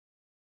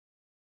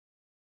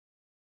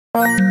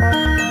Okay,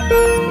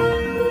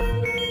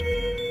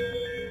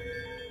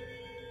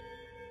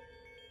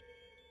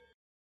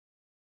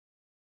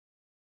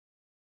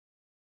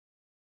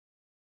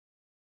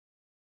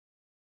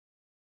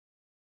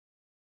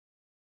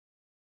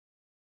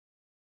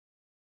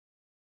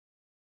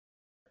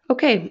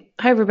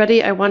 hi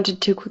everybody. I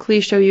wanted to quickly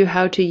show you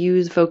how to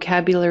use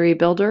Vocabulary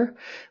Builder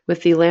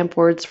with the LAMP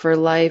Words for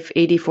Life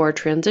 84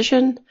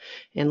 transition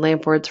and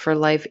LAMP Words for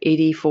Life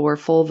 84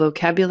 full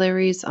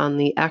vocabularies on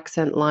the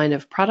accent line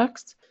of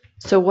products.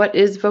 So what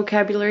is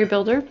Vocabulary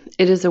Builder?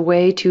 It is a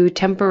way to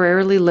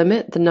temporarily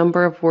limit the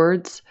number of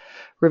words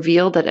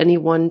revealed at any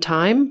one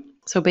time.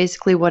 So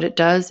basically what it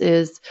does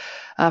is,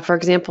 for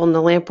example, in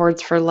the LAMP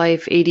Words for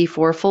Life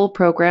 84 full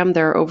program,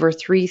 there are over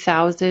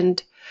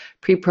 3,000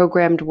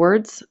 pre-programmed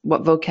words.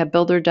 What Vocab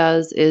Builder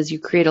does is you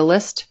create a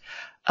list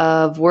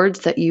of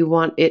words that you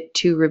want it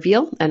to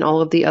reveal, and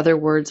all of the other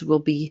words will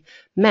be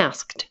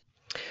masked.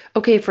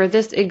 Okay, for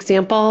this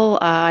example,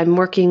 I'm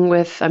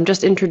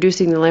just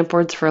introducing the LAMP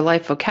Words for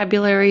Life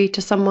vocabulary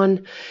to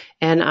someone,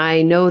 and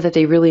I know that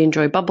they really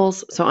enjoy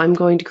bubbles, so I'm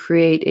going to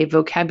create a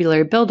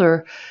vocabulary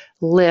builder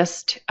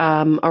list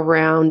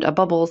around a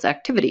bubbles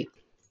activity.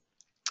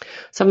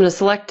 So I'm going to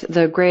select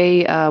the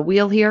gray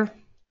wheel here,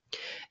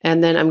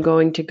 and then I'm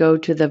going to go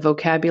to the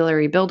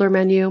Vocabulary Builder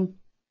menu.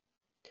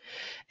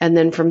 And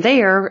then from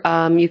there,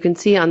 you can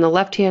see on the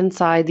left-hand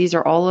side, these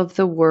are all of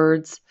the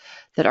words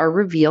that are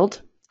revealed.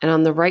 And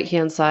on the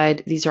right-hand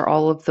side, these are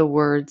all of the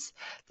words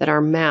that are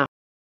masked.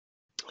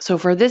 So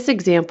for this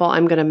example,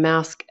 I'm going to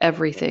mask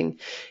everything.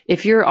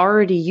 If you're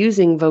already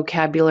using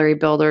Vocabulary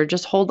Builder,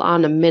 just hold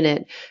on a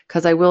minute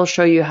because I will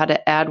show you how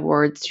to add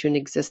words to an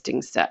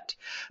existing set.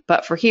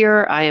 But for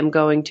here, I am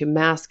going to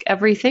mask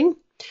everything.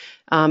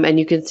 And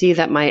you can see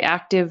that my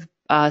active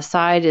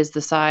side is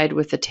the side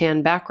with the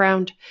tan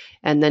background.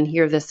 And then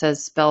here this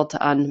says spell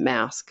to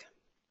unmask.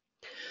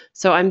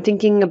 So I'm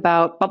thinking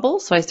about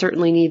bubbles, so I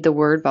certainly need the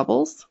word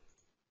bubbles.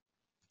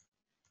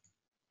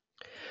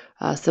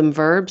 Some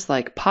verbs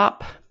like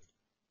pop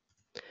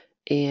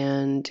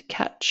and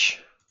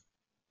catch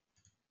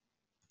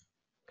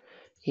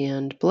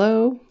and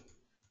blow.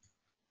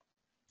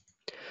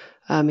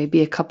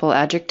 Maybe a couple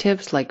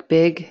adjectives like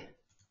big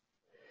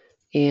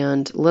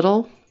and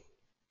little.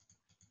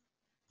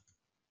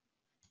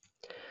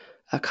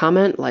 A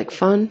comment like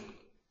fun.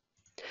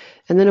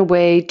 And then a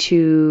way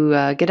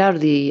to get out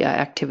of the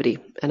activity.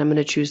 And I'm going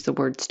to choose the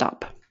word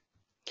stop.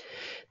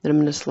 Then I'm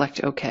going to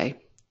select OK.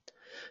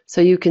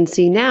 So you can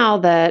see now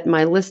that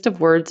my list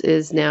of words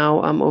is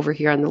now over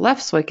here on the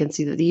left. So I can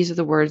see that these are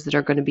the words that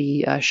are going to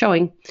be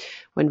showing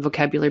when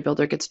Vocabulary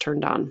Builder gets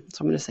turned on.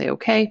 So I'm going to say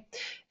OK.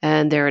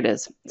 And there it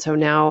is. So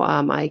now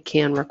I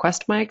can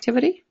request my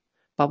activity,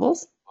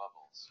 bubbles.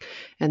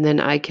 And then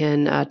I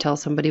can tell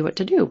somebody what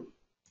to do.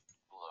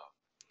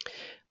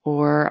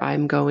 Or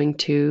I'm going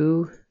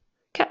to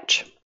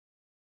catch.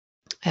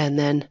 And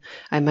then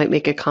I might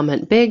make a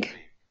comment big,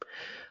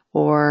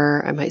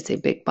 or I might say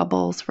big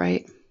bubbles,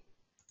 right?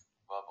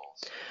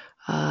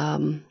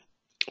 Bubbles.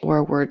 Or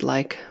a word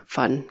like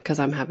fun, because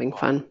I'm having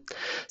fun.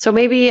 So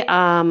maybe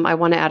I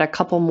want to add a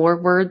couple more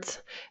words.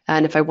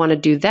 And if I want to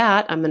do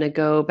that, I'm going to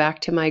go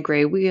back to my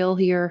gray wheel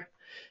here,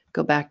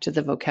 go back to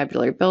the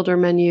Vocabulary Builder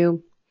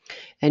menu.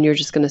 And you're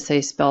just going to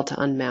say spell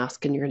to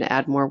unmask, and you're going to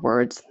add more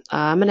words.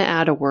 I'm going to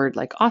add a word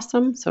like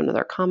awesome, so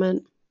another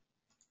comment.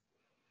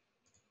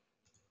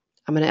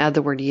 I'm going to add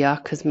the word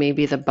yuck because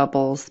maybe the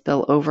bubbles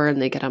spill over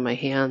and they get on my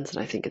hands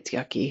and I think it's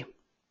yucky.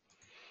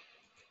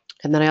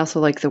 And then I also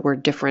like the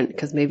word different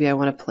because maybe I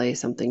want to play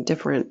something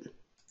different.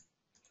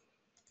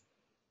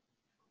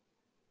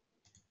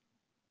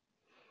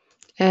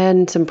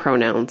 And some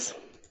pronouns.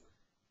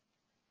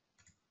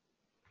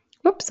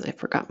 Whoops, I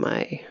forgot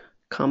my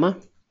comma.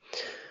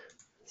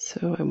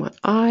 So I want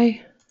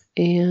I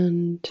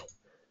and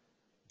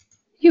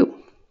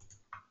you.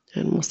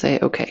 And we'll say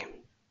okay.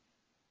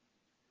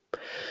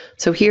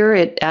 So here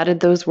it added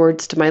those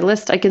words to my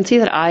list. I can see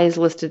that I is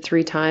listed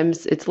 3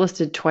 times. It's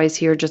listed twice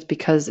here just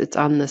because it's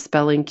on the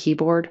spelling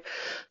keyboard.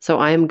 So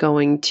I'm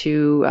going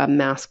to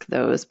mask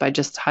those by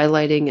just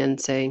highlighting and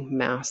saying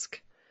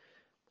mask.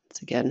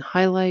 Once again,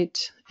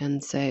 highlight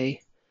and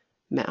say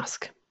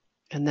mask.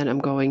 And then I'm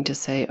going to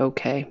say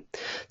okay.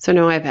 So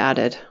now I've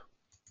added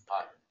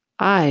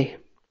I,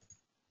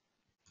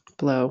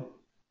 blow,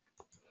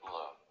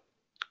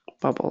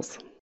 bubbles.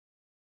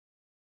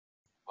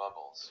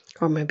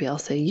 Or maybe I'll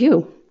say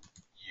you.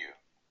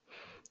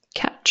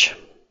 Catch.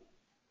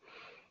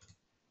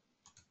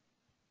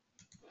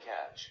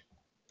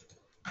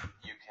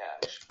 You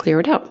catch. Clear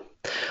it out.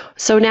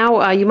 So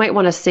now you might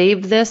want to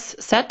save this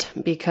set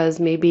because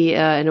maybe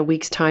in a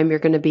week's time you're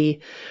going to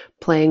be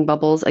playing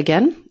bubbles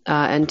again.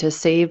 And to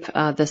save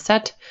the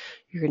set,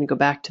 you're going to go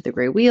back to the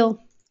gray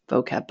wheel,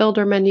 Vocab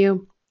Builder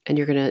menu, and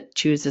you're going to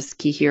choose this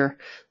key here,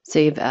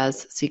 Save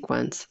as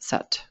Sequence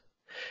Set.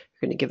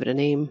 You're going to give it a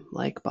name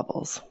like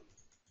bubbles.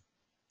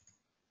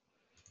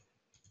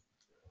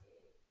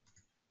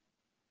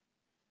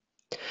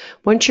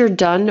 Once you're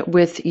done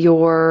with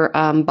your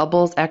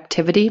bubbles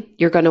activity,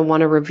 you're going to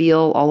want to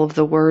reveal all of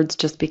the words,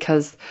 just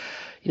because,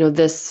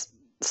 this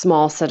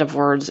small set of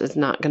words is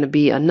not going to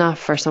be enough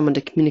for someone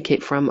to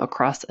communicate from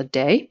across a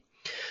day.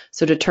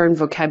 So to turn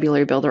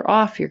vocabulary builder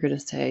off, you're going to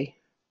say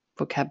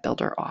vocab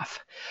builder off.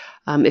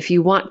 If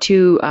you want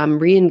to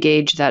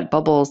re-engage that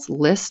bubbles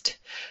list,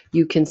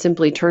 you can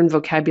simply turn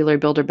vocabulary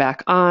builder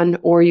back on,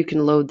 or you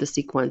can load the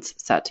sequence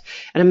set.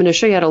 And I'm going to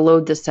show you how to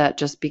load the set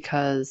just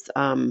because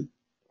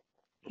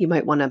you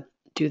might want to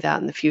do that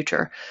in the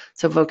future.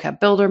 So vocab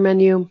builder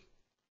menu,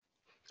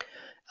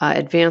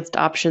 advanced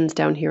options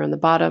down here on the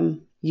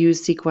bottom,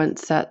 use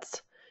sequence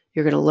sets.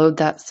 You're going to load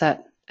that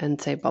set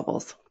and say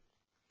bubbles.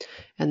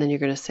 And then you're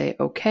going to say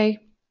OK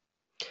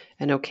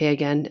and OK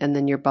again, and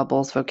then your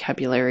bubbles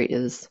vocabulary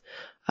is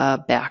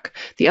back.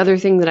 The other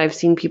thing that I've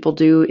seen people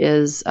do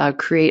is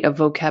create a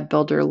vocab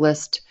builder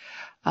list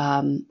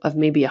of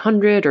maybe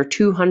 100 or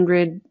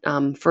 200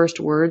 first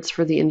words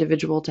for the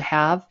individual to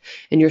have.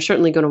 And you're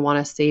certainly going to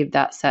want to save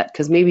that set,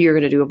 because maybe you're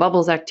going to do a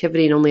bubbles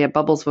activity and only a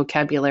bubbles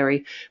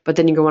vocabulary, but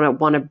then you're going to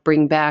want to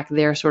bring back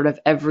their sort of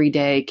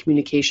everyday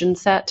communication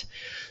set.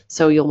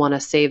 So you'll want to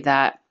save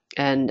that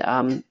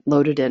and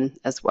load it in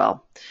as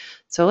well.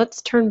 So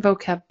let's turn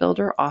vocab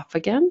builder off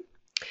again.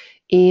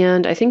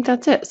 And I think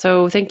that's it.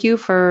 So thank you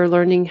for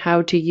learning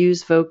how to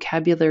use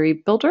vocabulary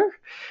builder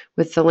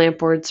with the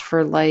LAMP Words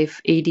for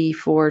Life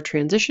 84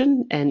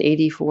 transition and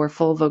 84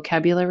 full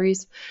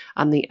vocabularies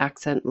on the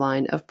accent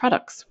line of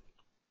products.